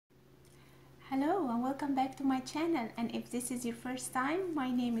Hello and welcome back to my channel, and if this is your first time,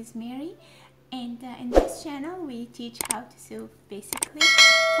 my name is Mary, and in this channel we teach how to sew basically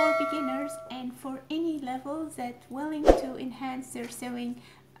for beginners and for any levels that willing to enhance their sewing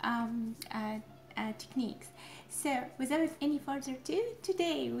techniques. So without any further ado,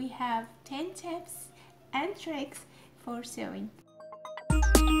 today we have 10 tips and tricks for sewing.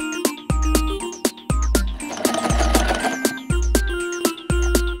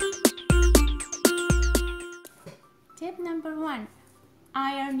 Tip number 1,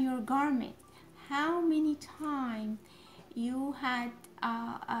 iron your garment. How many times you had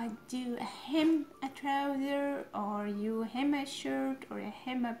do hem a trouser, or you hem a shirt, or a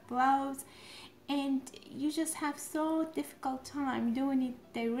hem a blouse, and you just have so difficult time doing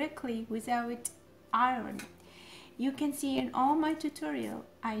it directly without iron. You can see in all my tutorial,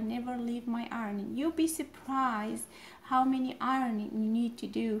 I never leave my ironing. You'll be surprised how many ironing you need to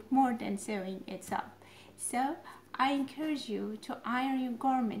do more than sewing itself. So I encourage you to iron your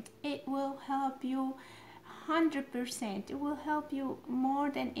garment. It will help you 100%. It will help you more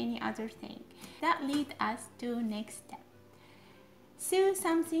than any other thing. That leads us to next step. Sew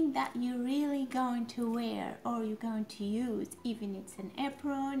something that you're really going to wear or you're going to use, even it's an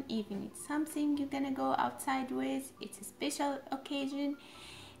apron, even it's something you're gonna go outside with, it's a special occasion.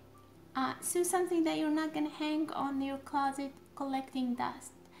 Sew something that you're not gonna hang on your closet collecting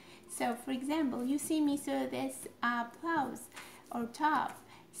dust. So for example, you see me sew this blouse or top,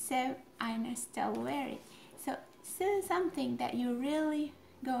 so I still wear it. So sew something that you're really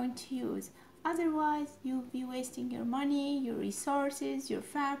going to use. Otherwise, you'll be wasting your money, your resources, your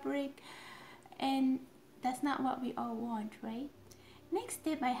fabric, and that's not what we all want, right? Next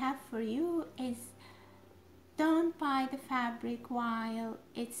tip I have for you is don't buy the fabric while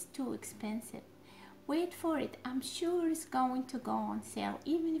it's too expensive. Wait for it. I'm sure it's going to go on sale.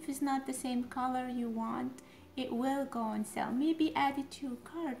 Even if it's not the same color you want, it will go on sale. Maybe add it to your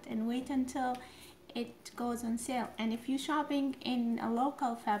cart and wait until it goes on sale. And if you're shopping in a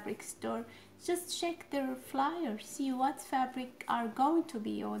local fabric store, just check their flyers, see what fabric are going to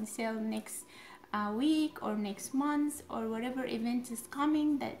be on sale next week or next month, or whatever event is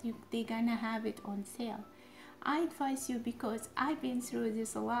coming that they're gonna have it on sale. I advise you, because I've been through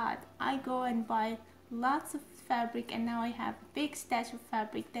this a lot. I go and buy lots of fabric, and now I have a big stash of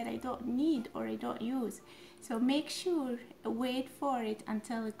fabric that I don't need or I don't use. So make sure, wait for it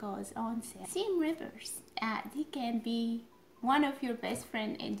until it goes on sale. Seam rippers, they can be one of your best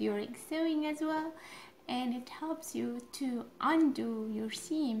friend during sewing as well, and it helps you to undo your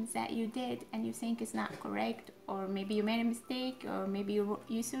seams that you did and you think is not correct, or maybe you made a mistake, or maybe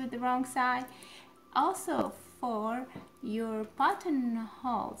you sewed the wrong side. Also for your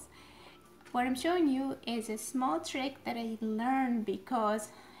buttonholes, what I'm showing you is a small trick that I learned, because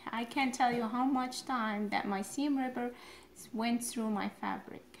I can't tell you how much time that my seam ripper went through my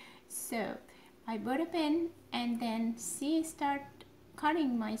fabric. So I put a pin and then start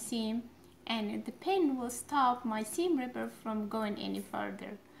cutting my seam, and the pin will stop my seam ripper from going any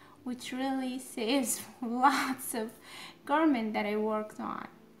further, which really saves lots of garment that I worked on.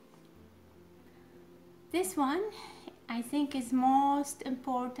 This one I think is most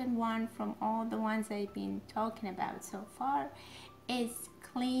important one from all the ones I've been talking about so far, is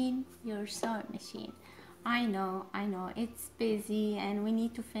clean your sewing machine. I know it's busy and we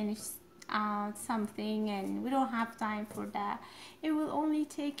need to finish something and we don't have time for that. It will only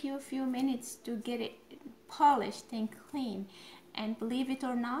take you a few minutes to get it polished and clean, and believe it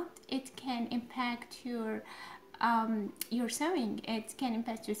or not, it can impact your sewing. It can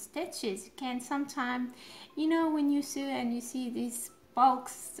impact your stitches. It can sometimes, you know, when you sew and you see these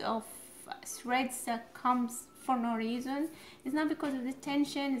bulks of threads that comes for no reason, it's not because of the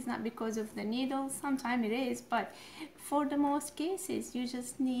tension, it's not because of the needle. Sometimes it is, but for the most cases you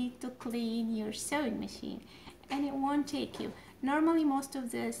just need to clean your sewing machine, and it won't take you. Normally most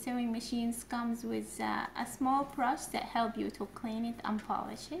of the sewing machines comes with a small brush that help you to clean it and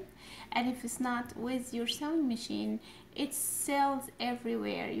polish it, and if it's not with your sewing machine, it sells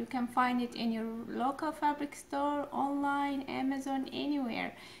everywhere. You can find it in your local fabric store, online, Amazon,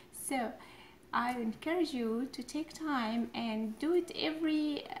 anywhere. So I encourage you to take time and do it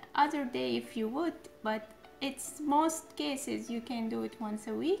every other day if you would, but it's most cases you can do it once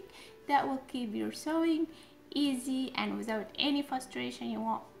a week. That will keep your sewing easy and without any frustration. You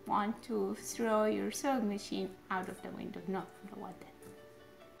won't want to throw your sewing machine out of the window, not for what that.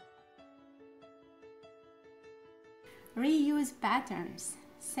 Reuse patterns.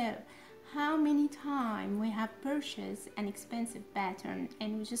 So how many times we have purchased an expensive pattern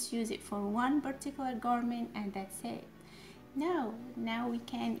and we just use it for one particular garment and that's it. No, now we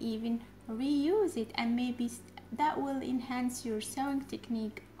can even reuse it, and maybe that will enhance your sewing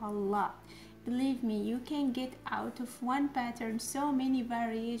technique a lot. Believe me, you can get out of one pattern so many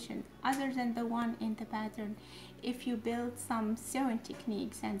variations other than the one in the pattern if you build some sewing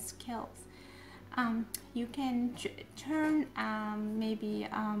techniques and skills. You can turn maybe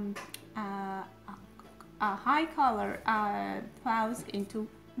a high color blouse into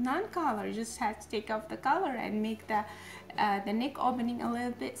non-color. You just have to take off the color and make the neck opening a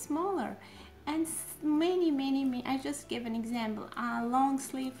little bit smaller. And many, I just give an example, a long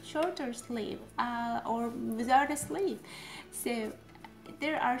sleeve, shorter sleeve, or without a sleeve. So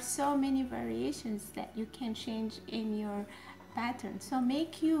there are so many variations that you can change in your pattern. So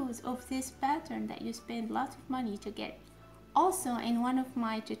make use of this pattern that you spend lots of money to get. Also, in one of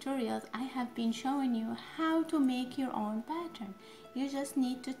my tutorials, I have been showing you how to make your own pattern. You just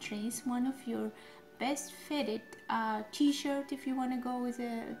need to trace one of your best fitted t-shirt if you want to go with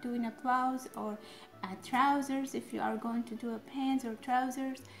doing a blouse, or trousers if you are going to do a pants or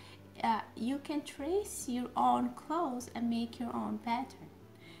trousers. You can trace your own clothes and make your own pattern.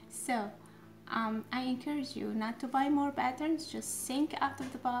 So I encourage you not to buy more patterns, just think out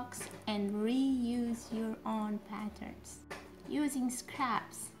of the box and reuse your own patterns. Using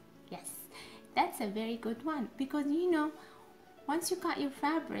scraps, yes, that's a very good one, because you know, once you cut your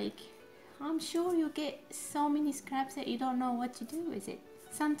fabric, I'm sure you get so many scraps that you don't know what to do with it.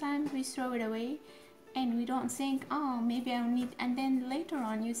 Sometimes we throw it away and we don't think, oh, maybe I'll need, and then later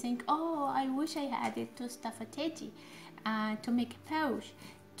on you think, oh, I wish I had it to stuff a teddy, to make a pouch,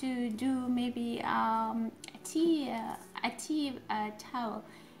 to do maybe a tea towel.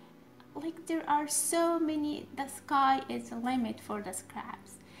 Like, there are so many, the sky is the limit for the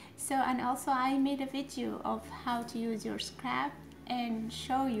scraps. So, and also I made a video of how to use your scrap and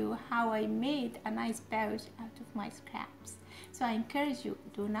show you how I made a nice pouch out of my scraps. So I encourage you,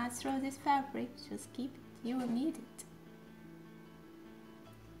 do not throw this fabric, just keep it, you will need it.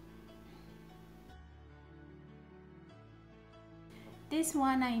 This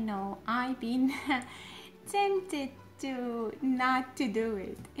one, I know I've been tempted to not to do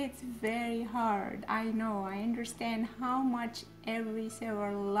it. It's very hard. I know, I understand how much every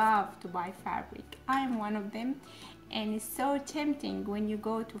sewer loves to buy fabric. I'm one of them, and it's so tempting when you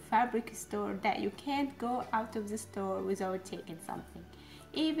go to fabric store that you can't go out of the store without taking something,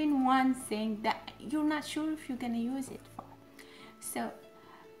 even one thing that you're not sure if you're gonna use it for. So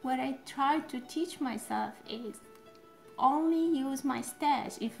what I try to teach myself is only use my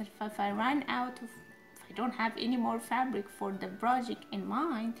stash. If I run out of, if I don't have any more fabric for the project in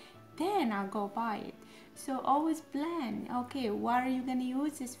mind, then I'll go buy it. So always plan, okay, what are you gonna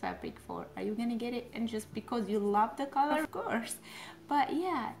use this fabric for? Are you gonna get it and just because you love the color? Of course. But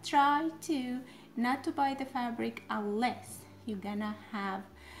yeah, try to not to buy the fabric unless you're gonna have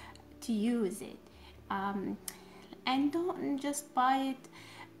to use it. And don't just buy it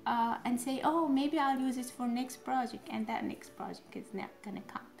and say, oh, maybe I'll use it for next project, and that next project is not gonna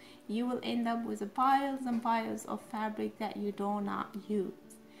come. You will end up with piles and piles of fabric that you do not use.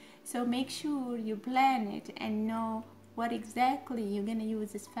 So make sure you plan it and know what exactly you're gonna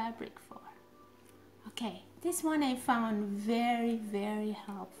use this fabric for. Okay, this one I found very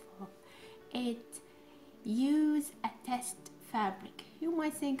helpful. Use a test fabric. You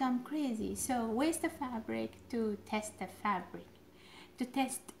might think I'm crazy, so waste the fabric to test the fabric. To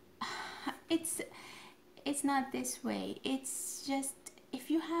test, it's not this way. It's just, if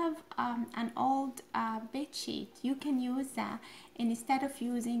you have an old bed sheet, you can use that, and instead of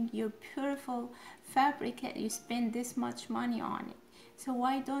using your beautiful fabric that you spend this much money on it. So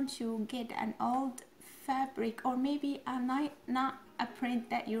why don't you get an old fabric, or maybe not a print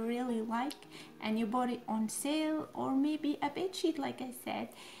that you really like and you bought it on sale, or maybe a bed sheet, like I said,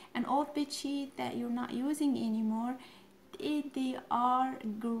 an old bed sheet that you're not using anymore. They are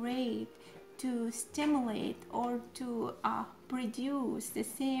great to stimulate or to produce the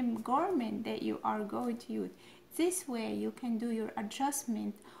same garment that you are going to use. This way you can do your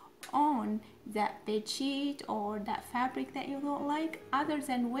adjustment on that bed sheet or that fabric that you don't like, other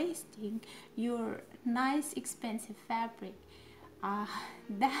than wasting your nice expensive fabric.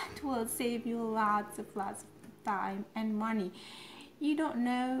 That will save you lots of time and money. You don't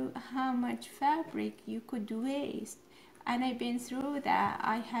know how much fabric you could waste. And I've been through that.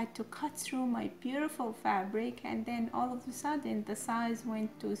 I had to cut through my beautiful fabric, and then all of a sudden the size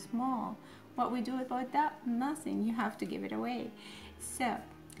went too small. What we do about that? Nothing. You have to give it away. So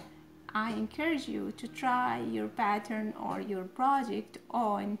I encourage you to try your pattern or your project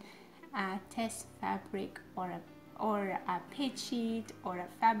on a test fabric, or a page sheet, or a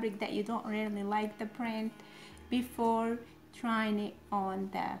fabric that you don't really like the print, before trying it on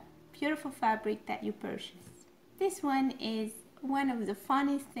the beautiful fabric that you purchased. This one is one of the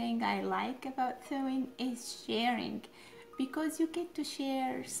funniest thing I like about sewing is sharing, because you get to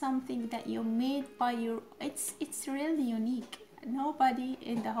share something that you made by your, it's really unique. Nobody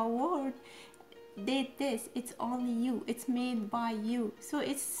in the whole world did this. It's only you. It's made by you. So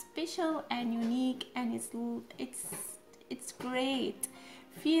it's special and unique, and it's great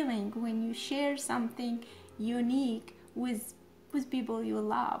feeling when you share something unique with people you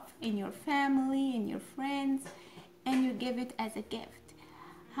love, in your family, in your friends, and you give it as a gift.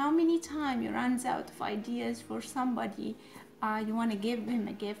 How many times you runs out of ideas for somebody, you want to give him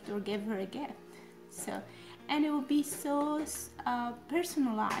a gift or give her a gift. So, and it will be so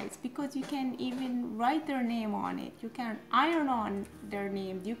personalized, because you can even write their name on it. You can iron on their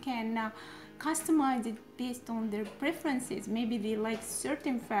name. You can customize it based on their preferences. Maybe they like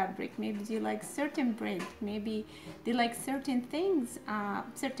certain fabric, maybe they like certain print, maybe they like certain things,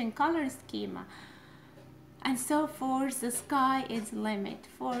 certain color schema, and so forth. The sky is the limit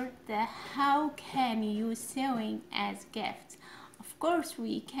for the how can you use sewing as gifts. Of course,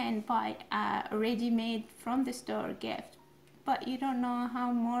 we can buy a ready-made from the store gift, but you don't know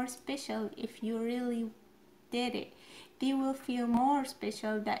how more special if you really did it. They will feel more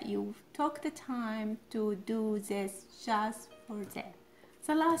special that you took the time to do this just for them.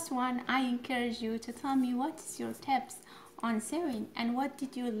 The last one, I encourage you to tell me what is your tips on sewing, and what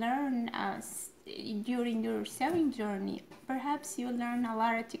did you learn during your sewing journey. Perhaps you learn a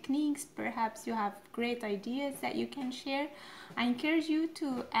lot of techniques, perhaps you have great ideas that you can share. I encourage you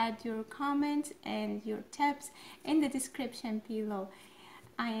to add your comments and your tips in the description below.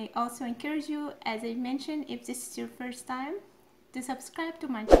 I also encourage you, as I mentioned, if this is your first time, to subscribe to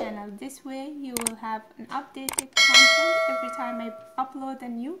my channel. This way you will have an updated content. Every time I upload a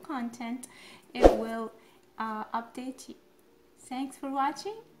new content, it will update you. Thanks for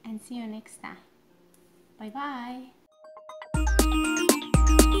watching, and see you next time. Bye bye.